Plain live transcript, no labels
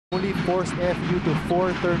Only forced FU to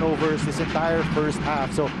 4 turnovers this entire first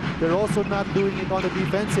half. So they're also not doing it on the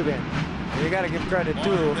defensive end. You got to give credit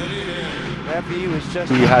too. FU is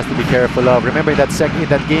just... He has to be careful of. Remember that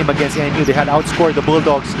game against NU, they had outscored the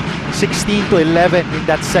Bulldogs 16-11 in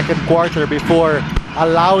that second quarter before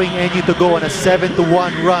allowing NU to go on a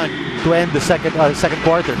 7-1 run to end the second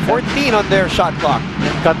quarter. 14 on their shot clock.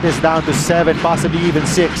 And cut this down to 7, possibly even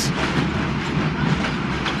 6.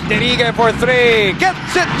 Derige for 3,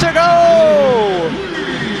 gets it to go!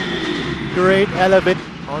 Great element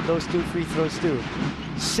On those 2 free throws too.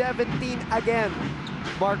 17 again,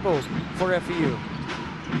 Marco, for FEU.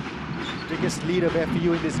 Biggest lead of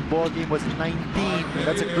FEU in this ball game was 19.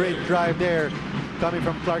 That's a great drive there, coming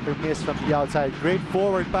from Clark, or missed from the outside. Great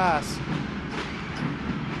forward pass.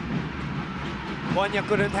 Wanya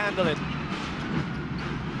couldn't handle it.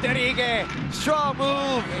 Derige, strong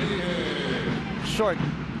move. Short.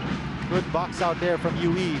 Good box out there from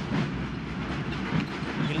UE.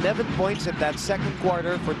 11 points in that second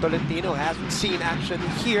quarter for Tolentino. Hasn't seen action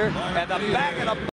here. And a back and a